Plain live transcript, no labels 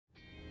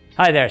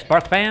Hi there,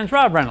 Spark fans,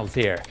 Rob Reynolds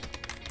here.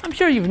 I'm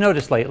sure you've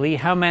noticed lately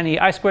how many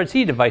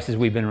I2C devices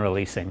we've been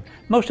releasing,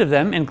 most of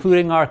them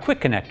including our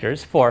quick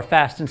connectors for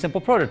fast and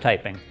simple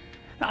prototyping.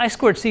 Now,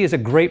 I2C is a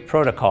great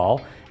protocol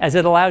as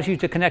it allows you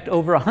to connect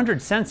over 100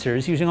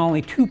 sensors using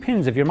only 2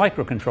 pins of your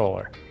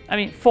microcontroller. I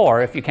mean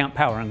 4 if you count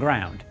power and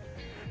ground.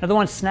 Now the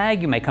one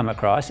snag you may come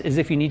across is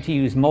if you need to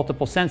use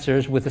multiple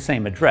sensors with the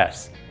same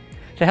address.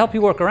 To help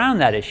you work around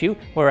that issue,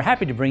 we're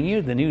happy to bring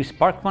you the new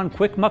SparkFun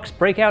Qwiic Mux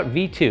Breakout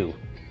V2.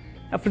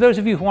 Now, for those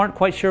of you who aren't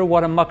quite sure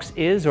what a mux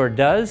is or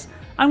does,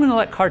 I'm going to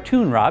let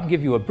Cartoon Rob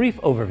give you a brief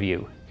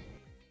overview.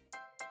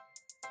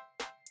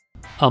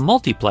 A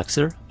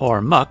multiplexer,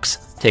 or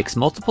mux, takes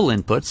multiple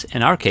inputs,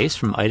 in our case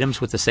from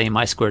items with the same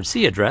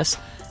I2C address,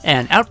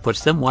 and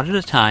outputs them one at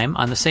a time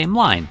on the same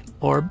line,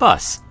 or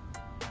bus.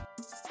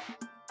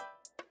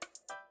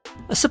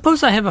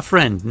 Suppose I have a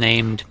friend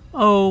named,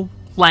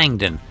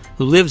 Langdon,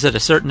 who lives at a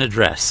certain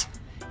address.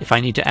 If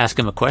I need to ask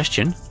him a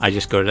question, I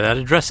just go to that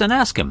address and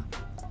ask him.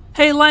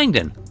 Hey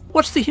Langdon,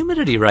 what's the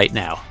humidity right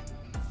now?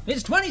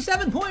 It's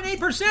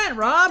 27.8%,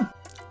 Rob!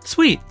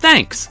 Sweet,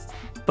 thanks!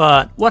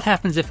 But what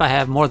happens if I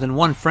have more than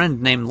one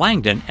friend named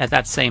Langdon at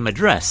that same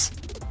address?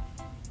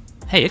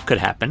 Hey, it could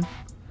happen.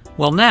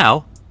 Well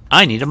now,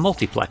 I need a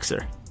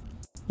multiplexer.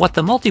 What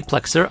the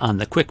multiplexer on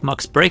the Qwiic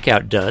Mux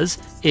Breakout does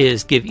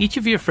is give each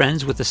of your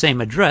friends with the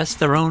same address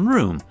their own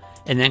room,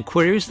 and then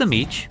queries them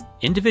each,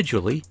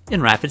 individually,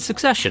 in rapid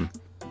succession.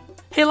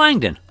 Hey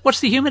Langdon, what's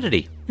the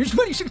humidity? It's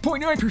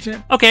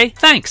 26.9%. Okay,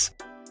 thanks.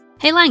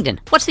 Hey Langdon,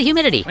 what's the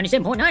humidity?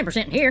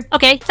 27.9% here.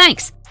 Okay,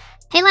 thanks.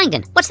 Hey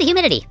Langdon, what's the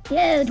humidity?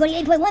 Whoa,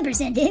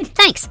 28.1%, dude.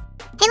 Thanks.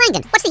 Hey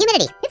Langdon, what's the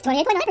humidity? It's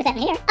 28.9%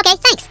 in here. Okay,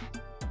 thanks.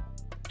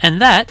 And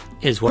that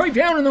is what... Pipe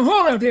down in the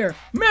hall out there.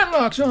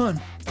 Matlock's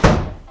on.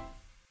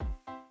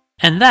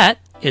 And that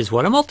is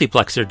what a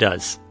multiplexer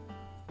does.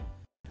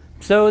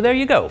 So there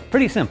you go,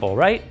 pretty simple,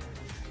 right?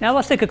 Now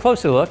let's take a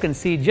closer look and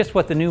see just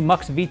what the new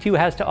Mux V2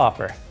 has to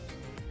offer.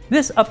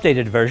 This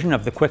updated version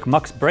of the Qwiic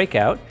Mux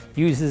Breakout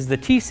uses the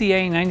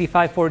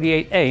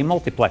TCA9548A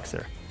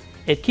multiplexer.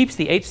 It keeps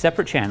the 8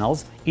 separate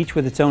channels, each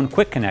with its own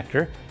quick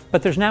connector,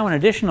 but there's now an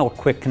additional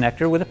quick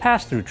connector with a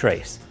pass-through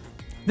trace.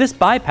 This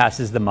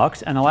bypasses the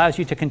Mux and allows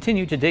you to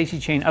continue to daisy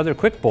chain other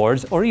Qwiic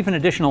boards or even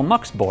additional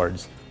Mux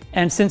boards.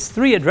 And since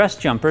 3 address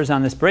jumpers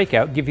on this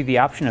breakout give you the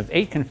option of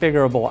 8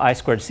 configurable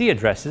I2C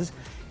addresses,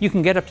 you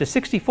can get up to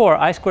 64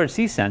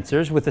 I2C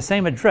sensors with the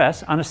same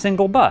address on a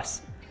single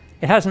bus.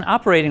 It has an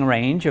operating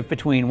range of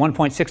between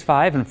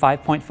 1.65 and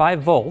 5.5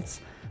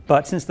 volts,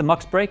 but since the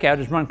Mux Breakout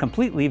is run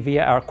completely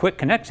via our Quick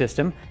Connect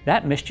system,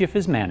 that mischief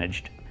is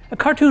managed. A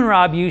Cartoon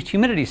Rob used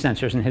humidity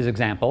sensors in his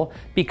example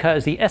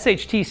because the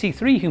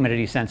SHTC3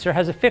 humidity sensor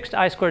has a fixed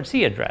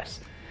I2C address.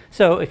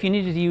 So if you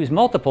needed to use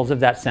multiples of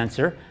that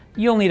sensor,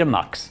 you'll need a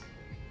Mux.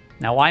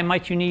 Now why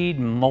might you need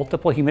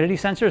multiple humidity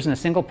sensors in a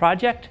single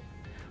project?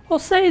 Well,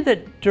 say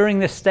that during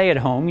this stay at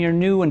home, your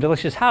new and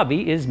delicious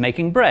hobby is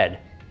making bread.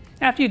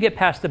 After you get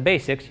past the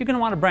basics, you're going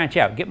to want to branch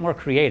out, get more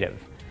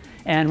creative.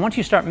 And once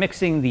you start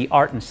mixing the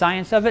art and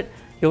science of it,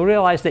 you'll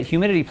realize that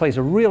humidity plays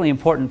a really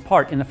important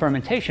part in the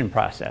fermentation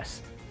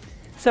process.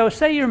 So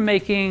say you're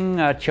making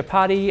a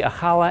chapati, a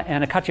challah,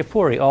 and a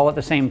khachapuri all at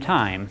the same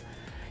time.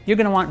 You're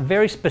going to want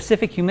very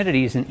specific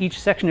humidities in each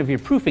section of your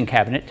proofing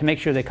cabinet to make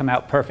sure they come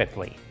out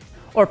perfectly.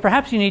 Or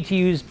perhaps you need to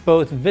use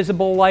both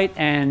visible light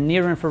and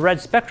near-infrared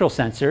spectral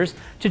sensors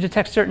to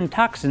detect certain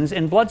toxins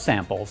in blood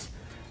samples.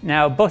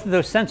 Now, both of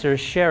those sensors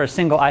share a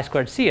single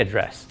I2C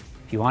address.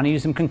 If you want to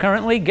use them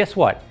concurrently, guess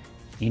what?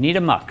 You need a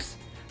Mux.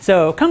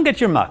 So come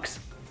get your Mux.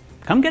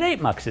 Come get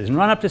 8 Muxes and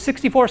run up to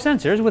 64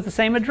 sensors with the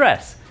same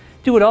address.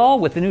 Do it all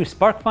with the new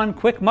SparkFun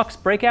Qwiic Mux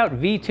Breakout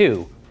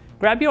V2.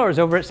 Grab yours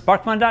over at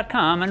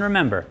sparkfun.com, and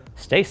remember,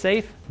 stay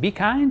safe, be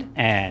kind,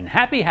 and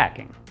happy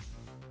hacking.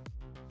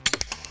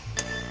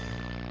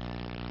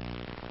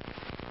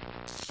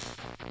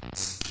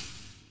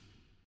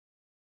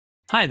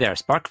 Hi there,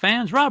 Spark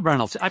fans, Rob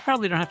Reynolds. I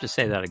probably don't have to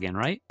say that again,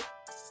 right?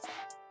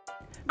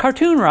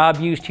 Cartoon Rob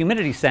used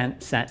humidity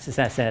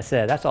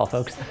that's all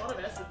folks.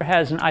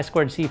 Has an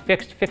I2C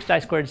fixed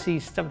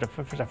I2C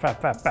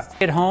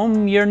stuff. At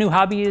home, your new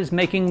hobby is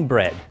making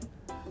bread.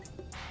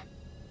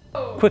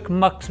 Qwiic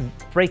Mux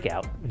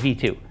Breakout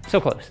V2, so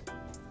close.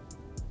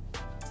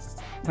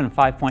 And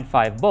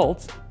 5.5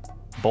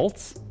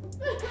 bolts.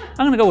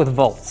 I'm gonna go with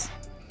volts.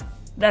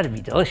 That'd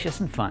be delicious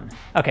and fun.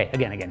 Okay,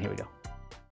 again, here we go.